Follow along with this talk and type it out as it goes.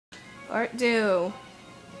Part 2.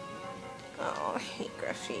 Oh, I hate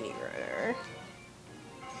graffiti writer.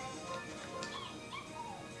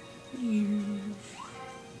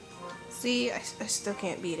 See, I still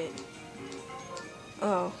can't beat it.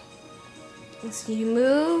 Oh. So you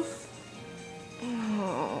move?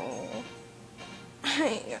 Oh. I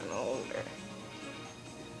ain't got no older.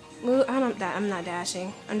 Move. I'm not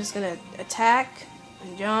dashing. I'm just gonna attack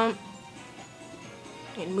and jump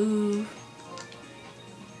and move.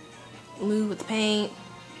 Move with the paint.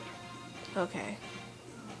 Okay.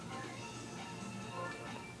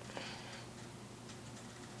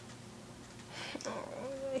 Oh,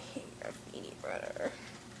 I hate graffiti writer.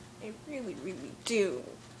 I really, really do.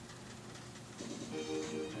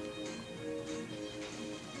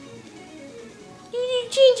 You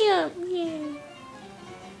change up, yeah.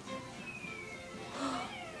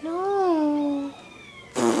 No.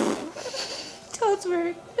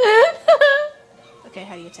 Toadsworth. Okay,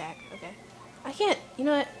 how do you attack? Okay. I can't. You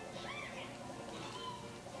know what?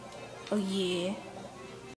 Oh yeah.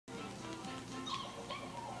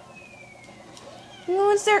 No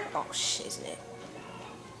one's there. Oh shit, isn't it?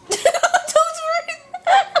 Toadsworth.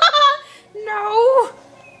 No.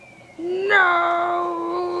 No.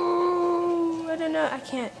 I don't know. I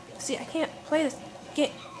can't. See, I can't play this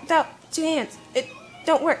game without 2 hands. It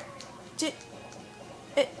don't work.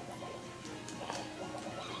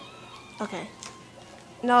 Okay.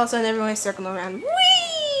 And all of a sudden, everyone's circling around. Whee!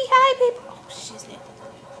 Hi, people. Oh, shiznit.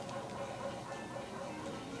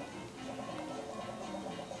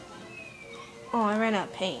 Oh, I ran out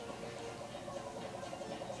of paint.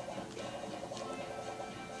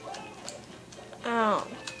 Oh.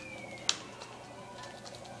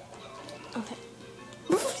 Okay.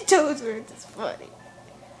 Toadsworth is funny.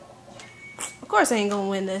 Of course I ain't gonna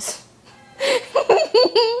win this.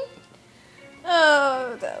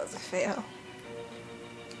 Oh, that was a fail.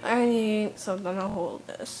 I need something to hold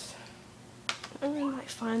this. I might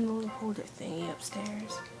find the little holder thingy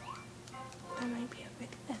upstairs. That might be a good.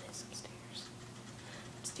 That is upstairs.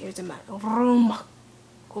 Upstairs in my room.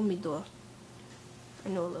 Comedor. I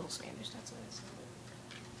know a little Spanish, that's what it is.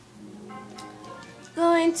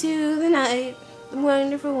 Going to the night. The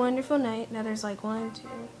wonderful, wonderful night. Now there's like 1, 2,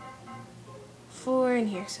 4 in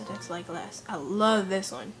here, so that's like less. I love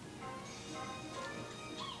this one.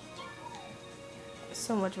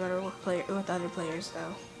 So much better with other players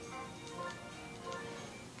though.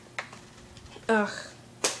 Ugh.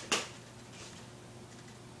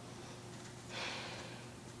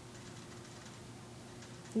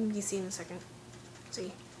 You can see in a second.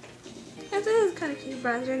 See. This is kind of cute.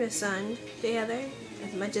 Bowser and his son together.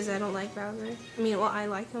 As much as I don't like Bowser. I mean, well, I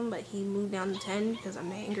like him, but he moved down to 10 because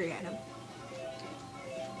I'm angry at him.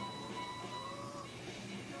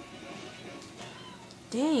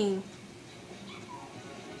 Dang.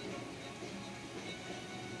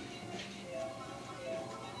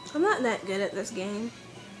 I'm not that good at this game,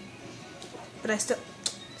 but I still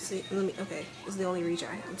see. Okay, this is the only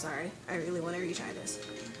retry. I'm sorry. I really want to retry this.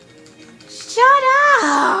 Shut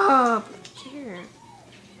up! Here.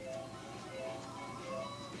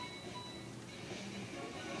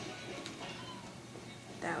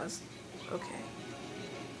 That was okay.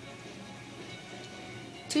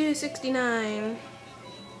 269.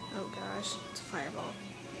 Oh gosh, it's a fireball,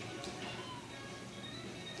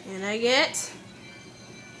 and I get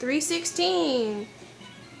 316,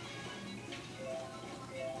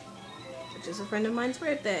 which is a friend of mine's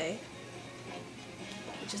birthday,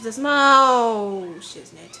 which is this mo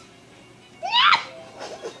shiznit.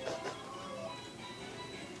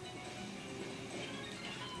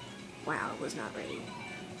 Wow, I was not ready.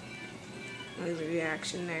 There's a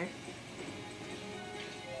reaction there.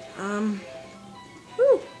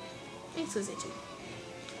 Whew, face was itchy.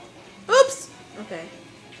 Oops. Okay,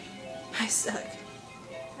 I suck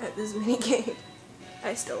at this mini game.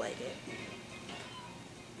 I still like it.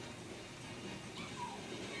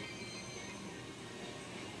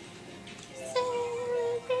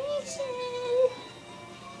 Celebration.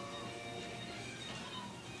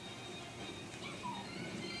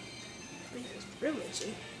 This is real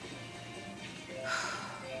itchy.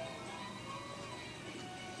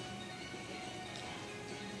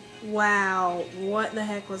 Wow, what the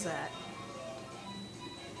heck was that?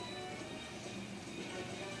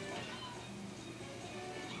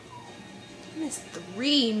 Missed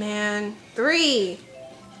 3, man. 3!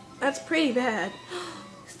 That's pretty bad.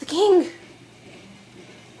 It's the king!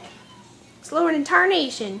 Slower than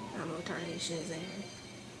Tarnation. I don't know what Tarnation is anyway.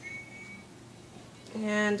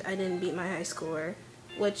 And I didn't beat my high score,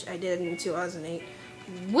 which I did in 2008.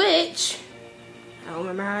 Which, I don't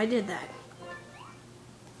remember how I did that.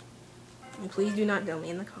 And please do not tell me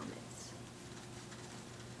in the comments.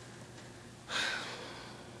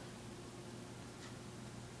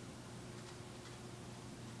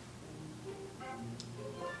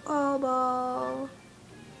 Oh, ball.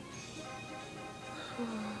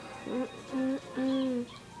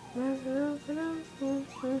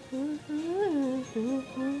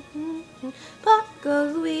 Pop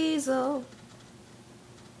goes the weasel.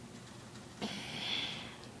 He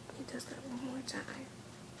does that one more time.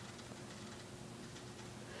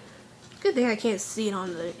 Good thing I can't see it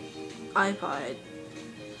on the iPod.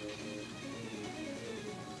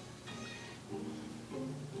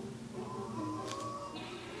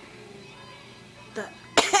 The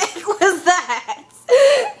heck was that?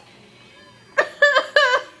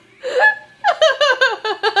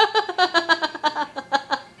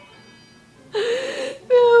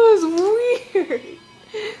 That was weird.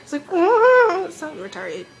 It's like something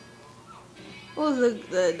retarded. What was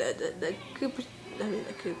the Koopa? I mean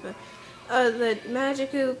the Koopa. The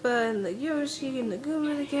Magic Koopa and the Yoshi and the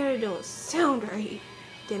Goomba together don't sound right.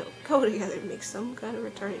 They don't go together to make some kind of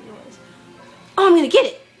retarded noise. Oh, I'm gonna get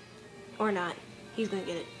it! Or not. He's gonna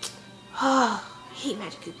get it. Oh, I hate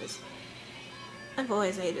Magic Koopas. I've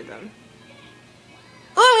always hated them.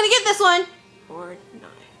 Oh, I'm gonna get this one! Or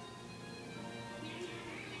not.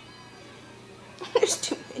 There's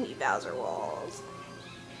too many Bowser walls.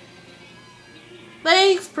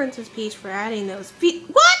 Thanks, Princess Peach, for adding those feet.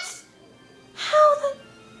 What? How the...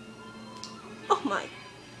 Oh my...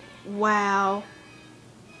 Wow.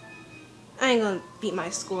 I ain't gonna beat my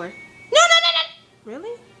score. No!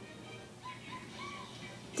 Really?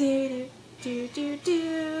 Do.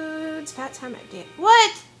 It's about time I did.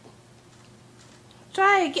 What?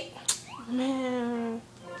 Try again. Man.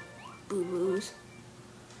 Boo-boos.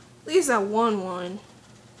 At least I won one.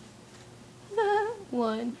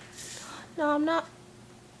 One. No, I'm not.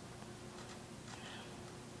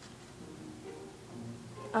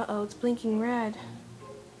 Uh-oh, it's blinking red.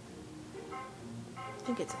 I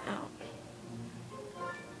think it's out.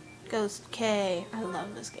 Ghost K. I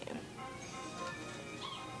love this game.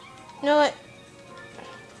 You know what?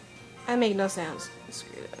 I make no sounds.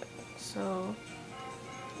 Screw that. So...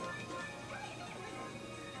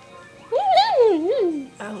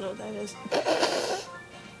 I don't know what that is.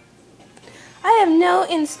 I have no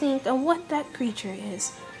instinct on what that creature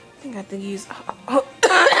is. I think I have to use...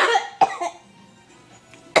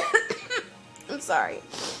 I'm sorry.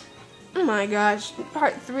 Oh my gosh.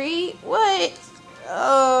 Part 3? What?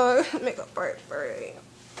 Oh, make a part 3.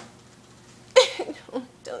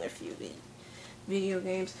 Done a few video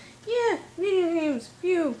games. Yeah, video games.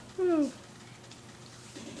 Phew.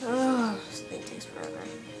 Oh, this thing takes forever.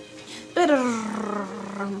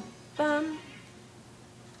 Bum.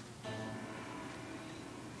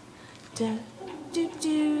 Do.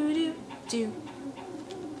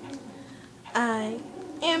 I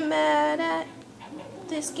am mad at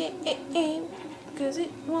this game because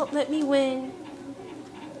it won't let me win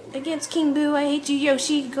against King Boo. I hate you,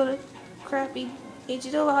 Yoshi. Go to crappy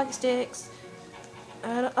digital hockey sticks.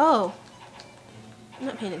 Oh, I'm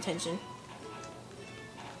not paying attention.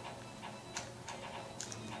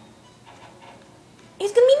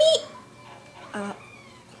 It's gonna be me.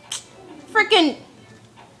 Frickin'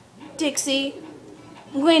 Dixie.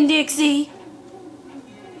 Win, Dixie.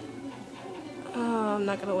 Oh, I'm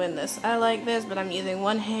not gonna win this. I like this, but I'm using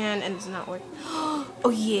one hand and it's not working. Oh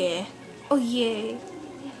yeah. Oh yeah.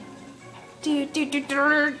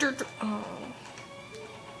 Oh.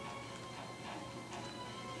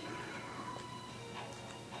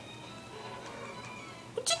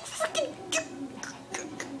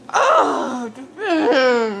 Oh.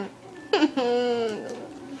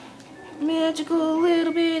 Magical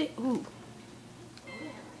little bitty. Ooh.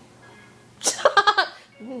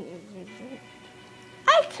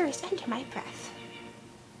 I curse under my breath.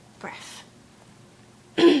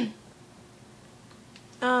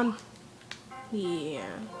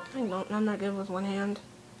 Yeah. I'm not good with one hand.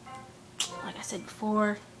 Like I said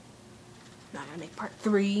before, I'm not gonna make part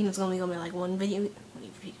 3, and it's only gonna be like one video.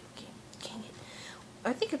 Okay, dang it.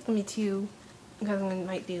 I think it's gonna be 2, because I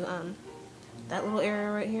might do that little area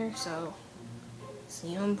right here. So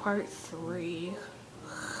see you on part 3.